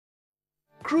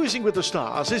Cruising with the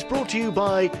Stars is brought to you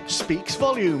by Speaks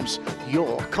Volumes,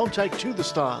 your contact to the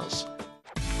stars.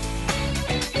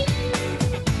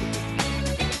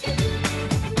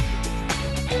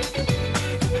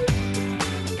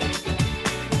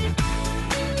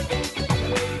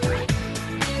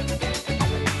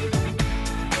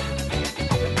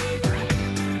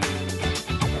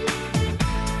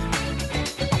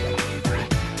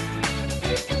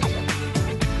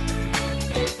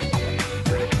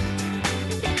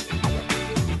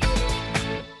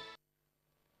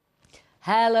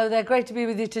 Hello there, great to be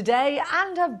with you today,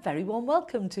 and a very warm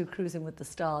welcome to Cruising with the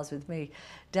Stars with me,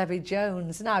 Debbie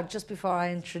Jones. Now, just before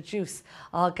I introduce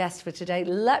our guest for today,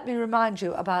 let me remind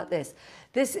you about this.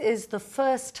 This is the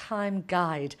first time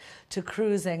guide to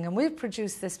cruising, and we've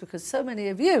produced this because so many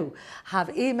of you have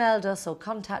emailed us or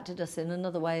contacted us in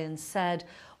another way and said,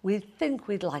 we think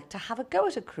we'd like to have a go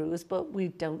at a cruise, but we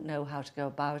don't know how to go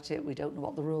about it. We don't know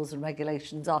what the rules and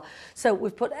regulations are. So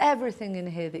we've put everything in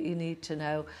here that you need to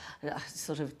know.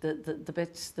 Sort of the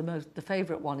bits, the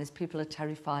favourite one is people are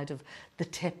terrified of the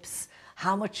tips.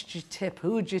 How much do you tip?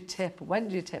 Who do you tip? When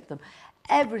do you tip them?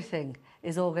 Everything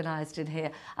is organised in here,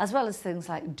 as well as things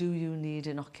like, do you need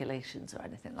inoculations or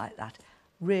anything like that?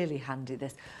 Really handy,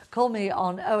 this. Call me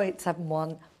on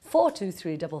 0871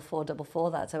 423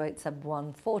 4444. That's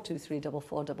 0871 423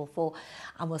 4444,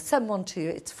 and we'll send one to you.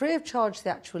 It's free of charge,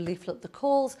 the actual leaflet. The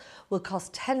calls will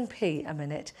cost 10p a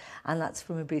minute, and that's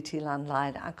from a BT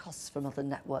landline, and costs from other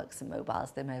networks and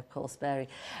mobiles. They may, of course, vary.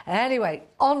 Anyway,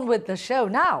 on with the show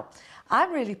now.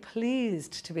 I'm really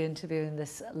pleased to be interviewing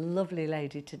this lovely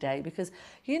lady today because,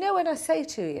 you know, when I say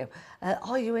to you,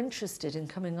 are you interested in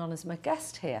coming on as my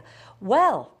guest here?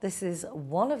 Well, this is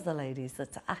one of the ladies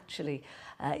that's actually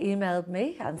emailed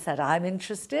me and said, I'm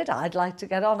interested, I'd like to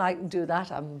get on, I can do that.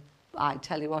 I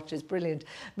tell you what, she's brilliant.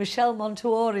 Michelle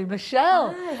Montuori.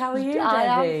 Michelle. Hi, how are you, Debbie?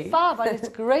 I am fab, and it's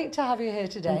great to have you here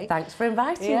today. And thanks for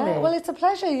inviting me. Well, it's a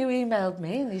pleasure. You emailed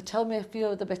me and you told me a few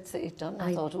of the bits that you've done.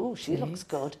 I thought, oh, she looks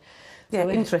good. Yeah, So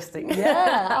interesting.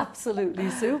 Yeah, absolutely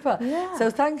super. Yeah. So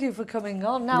thank you for coming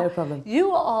on. Now, no problem.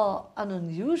 You are an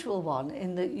unusual one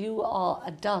in that you are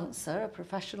a dancer, a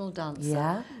professional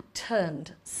dancer,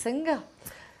 turned singer.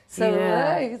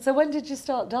 So, so when did you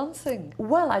start dancing?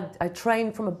 Well, I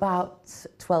trained from about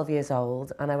 12 years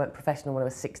old, and I went professional when I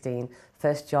was 16.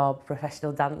 First job,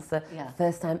 professional dancer. Yeah.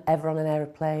 First time ever on an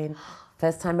aeroplane.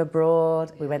 First time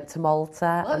abroad, we went to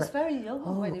Malta. Well, I was very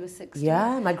young when you were 16.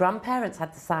 Yeah, my grandparents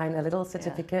had to sign a little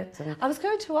certificate. Yeah. And I was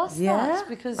going to ask that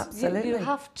because you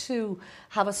have to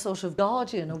have a sort of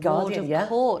guardian of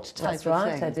court type That's of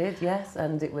right, thing. I did, yes.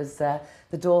 And it was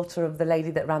the daughter of the lady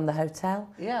that ran the hotel.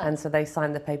 Yeah. And so they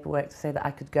signed the paperwork to say that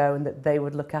I could go and that they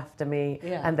would look after me.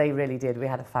 Yeah. And they really did. We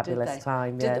had a fabulous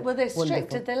time. Were they strict? Wonderful.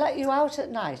 Did they let you out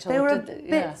at night? They were a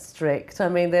bit strict. I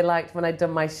mean, they liked when I'd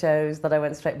done my shows that I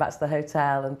went straight back to the hotel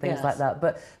and things like that.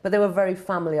 But they were very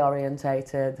family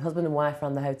orientated. Husband and wife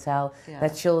ran the hotel. Their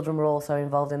children were also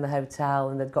involved in the hotel,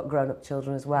 and they'd got grown-up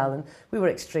children as well. And we were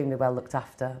extremely well looked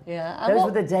after. Yeah. And those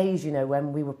were the days, you know,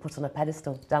 when we were put on a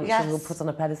pedestal. Dancing, we were put on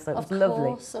a pedestal. It was lovely.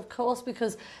 Of course,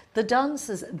 because the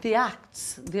dancers, the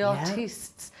acts, the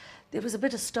artists, there was a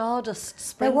bit of stardust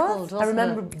sprinkled, I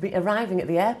remember arriving at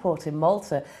the airport in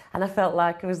Malta, and I felt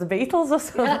like it was the Beatles or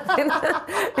something.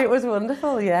 It was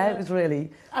wonderful, it was really...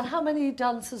 And how many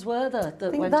dancers were there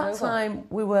that went that over? time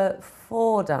we were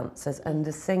 4 dancers and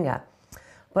a singer.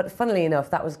 But funnily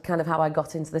enough, that was kind of how I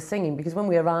got into the singing, because when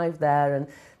we arrived there and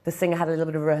the singer had a little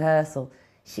bit of rehearsal,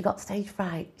 she got stage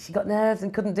fright, she got nerves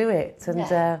and couldn't do it.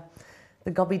 And the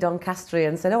gobby Don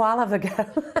Castrian said, oh, I'll have a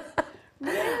go.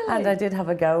 Really? And I did have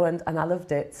a go, and I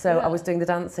loved it. So I was doing the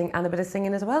dancing and a bit of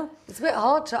singing as well. It's a bit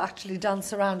hard to actually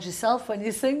dance around yourself when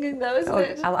you're singing, though, isn't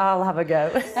it? I'll have a go.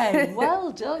 Hey,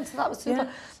 well done. So that was super.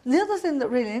 The other thing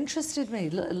that really interested me,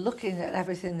 looking at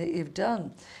everything that you've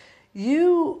done,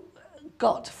 you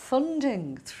got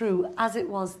funding through, as it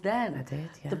was then, I did,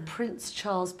 the Prince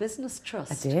Charles Business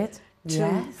Trust. I did.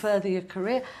 To further your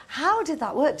career. How did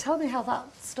that work? Tell me how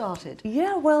that started.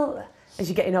 Yeah, well, as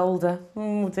you're getting older,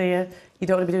 oh dear, you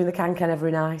don't want to be doing the can-can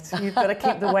every night. You've got to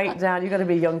keep the weight down. You've got to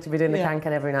be young to be doing the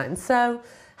can-can every night. And so,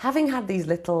 having had these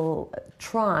little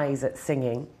tries at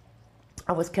singing,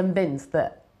 I was convinced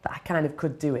that I kind of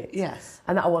could do it. Yes.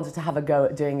 And that I wanted to have a go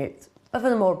at doing it of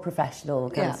a more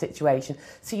professional kind of situation.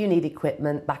 So you need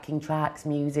equipment, backing tracks,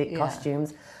 music,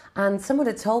 costumes. And someone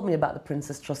had told me about the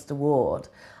Princess Trust Award.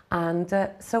 And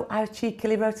so I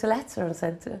cheekily wrote a letter and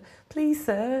said, please,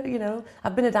 sir, you know,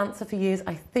 I've been a dancer for years.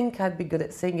 I think I'd be good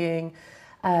at singing.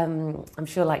 I'm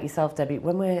sure, like yourself, Debbie,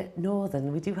 when we're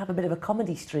northern, we do have a bit of a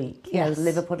comedy streak. You know,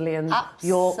 Liverpudlian,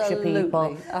 Yorkshire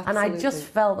people. And I just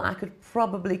felt that I could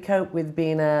probably cope with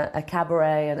being a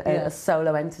cabaret and a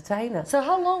solo entertainer. So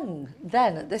how long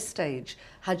then, at this stage,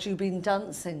 had you been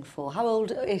dancing for? How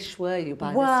old-ish were you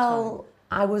by this time? Well,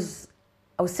 I was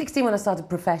 16 when I started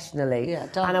professionally,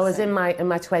 and I was in my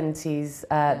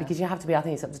 20s because you have to be, I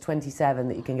think it's up to 27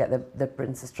 that you can get the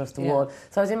Princess Trust Award.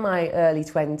 So I was in my early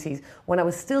 20s when I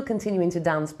was still continuing to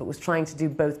dance but was trying to do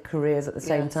both careers at the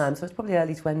same time. So it was probably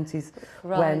early 20s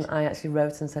when I actually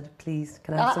wrote and said, please,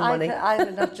 can I have some money? I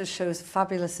think that just shows a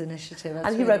fabulous initiative.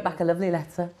 And he wrote back a lovely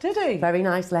letter. Did he? Very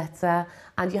nice letter.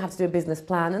 And you have to do a business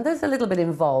plan, and there's a little bit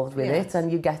involved with it,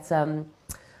 and you get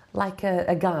like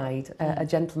a guide, a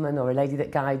gentleman or a lady that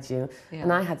guides you.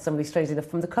 And I had somebody, strangely enough,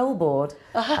 from the coal board,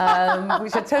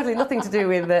 which had totally nothing to do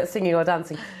with singing or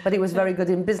dancing, but it was very good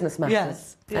in business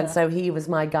matters. And so he was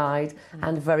my guide,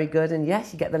 and very good. And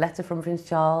yes, you get the letter from Prince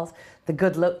Charles, the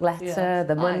good luck letter,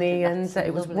 the money, and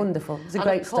it was wonderful. It was a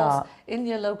great start. In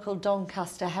your local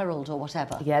Doncaster Herald or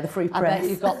whatever. Yeah, the Free Press.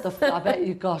 I bet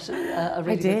you got a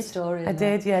really good story. I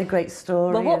did, yeah, great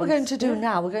story. But what we're going to do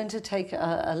now, we're going to take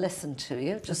a listen to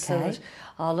you, just so that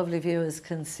our lovely viewers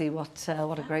can see what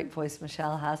a great voice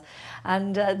Michelle has.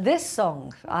 And this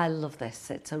song, I love this.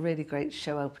 It's a really great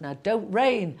show opener. Don't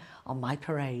Rain on My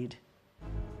Parade.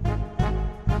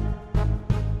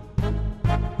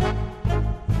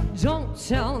 Don't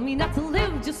tell me not to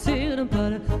live, just sit and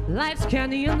butter. Life's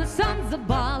candy and the sun's a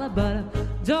ball of butter.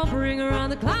 Don't bring around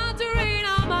the clouds to rain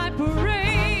on my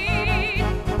parade.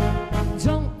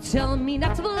 Don't tell me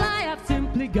not to fly, I've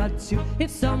simply got to.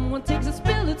 If someone takes a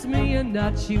spill, it's me and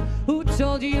not you. Who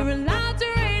told you you're allowed to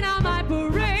rain on my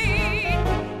parade?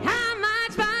 How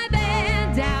much my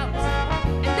band out,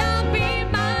 and don't be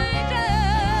my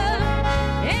drum.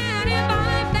 And if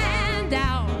I band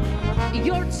out,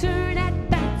 your turn at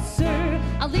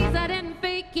at least I didn't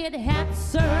fake it, hat,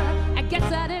 sir. I guess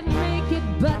I didn't make it,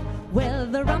 but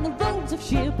whether on the roads of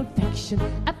sheer perfection,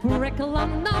 a freckle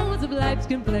on the nose of life's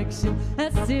complexion, a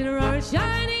sinner or a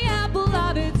shiny apple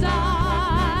of its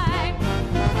eye.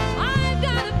 I've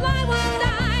got to fly once,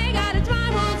 I gotta try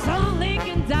once, only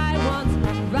can die once,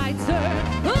 right, sir?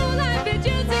 Oh, life is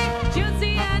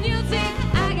juicy, and you see,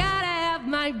 I gotta have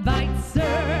my bite,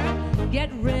 sir. Get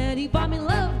ready for me,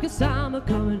 love, 'cause I'm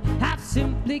a-comin'. I've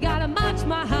simply gotta march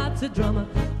my heart's a drummer.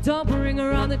 Don't bring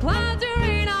around the clouds to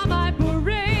rain on my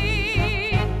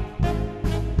parade.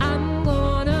 I'm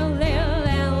gonna live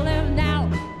and live now.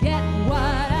 Get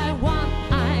what I want,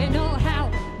 I know how.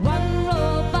 One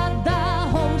roll for the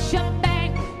whole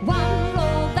shebang. One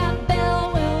roll, that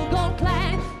bell will go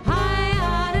clang. High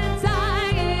on a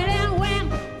target and wham.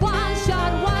 One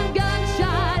shot, one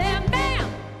gunshot and bam.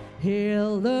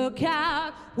 He'll look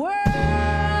out,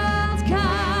 world's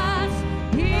cause,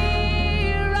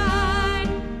 here I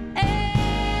am.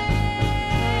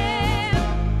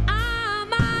 I'm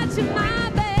marching my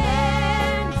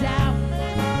band out,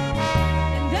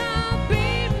 and I'll be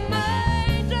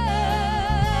my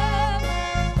drum.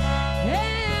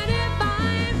 And if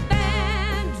I'm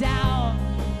band out,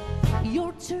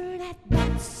 your turn at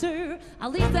bat, sir.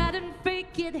 At least I didn't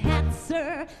fake it, hat,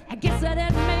 sir. I guess I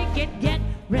didn't make it. Get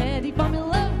ready for me,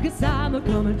 love, 'cause I'm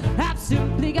a-comin'. I've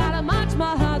simply gotta march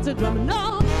my heart's a drumming.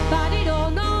 Nobody,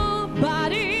 don't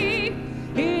nobody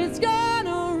is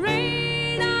gonna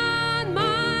rain on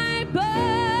my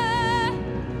parade.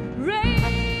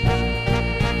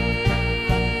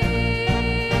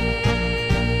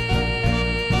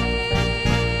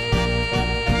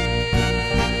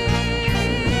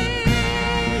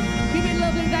 Keep it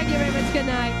lovely, thank you very much, good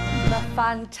night. The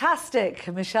fantastic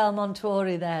Michelle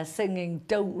Montori there singing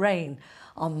Don't Rain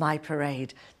on My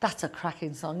Parade. That's a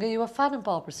cracking song. Are you a fan of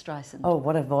Barbara Streisand? Oh,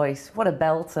 what a voice. What a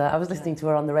belter. I was listening to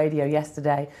her on the radio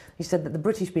yesterday. She said that the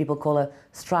British people call her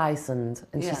Streisand,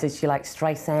 and she says she likes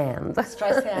Streisand.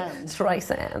 Streisand.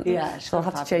 Streisand. Yeah, so I'll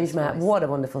have to change my... What a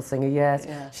wonderful singer, yes.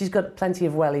 Yeah. She's got plenty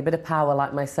of welly, bit of power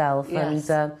like myself. Yes.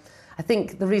 And I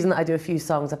think the reason that I do a few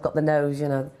songs, I've got the nose, you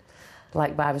know,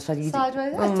 like Barbara Streisand.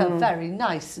 Sideways. That's a very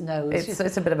nice nose.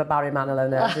 It's a bit of a Barry Manilow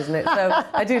nose, isn't it? So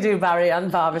I do Barry and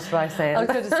Barbara Streisand. I was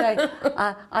going to say,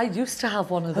 I used to have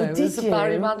one of those. Did you? A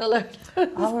Barry Manilow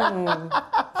nose.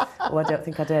 Oh, I don't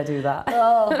think I dare do that.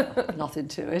 Oh, nothing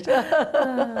to it.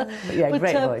 But yeah,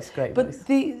 great voice, great voice.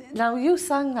 Now you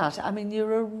sang that. I mean,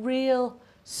 you're a real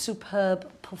superb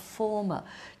performer.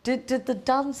 Did the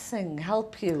dancing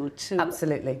help you to...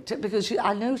 Absolutely. Because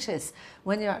I notice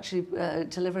when you're actually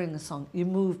delivering the song, you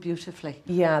move beautifully.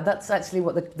 Yeah, that's actually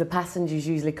what the passengers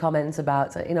usually comment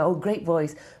about. You know, oh, great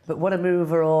voice, but what a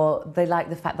mover, or they like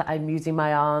the fact that I'm using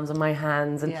my arms and my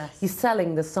hands, and Yes. you're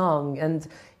selling the song. And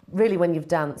really, when you've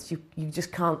danced, you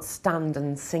just can't stand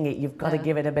and sing it. You've got to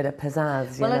give it a bit of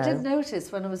pizzazz, you Well, know? I did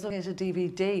notice when I was looking at a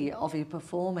DVD of you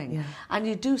performing, and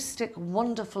you do stick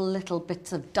wonderful little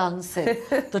bits of dancing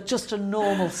that just a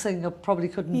normal singer probably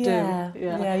couldn't do.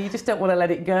 Yeah, you just don't want to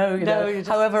let it go, you know. you just...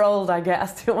 However old I get, I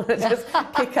still want to just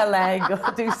kick a leg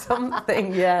or do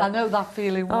something, I know that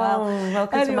feeling well. Oh,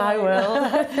 welcome to my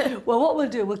world. Well, what we'll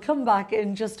do, we'll come back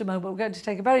in just a moment. We're going to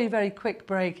take a very, very quick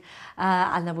break,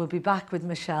 and then we'll be back with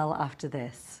Michelle after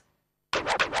this.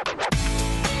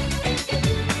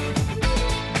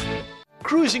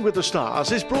 Cruising with the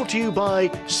Stars is brought to you by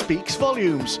Speaks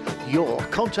Volumes, your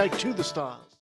contact to the stars.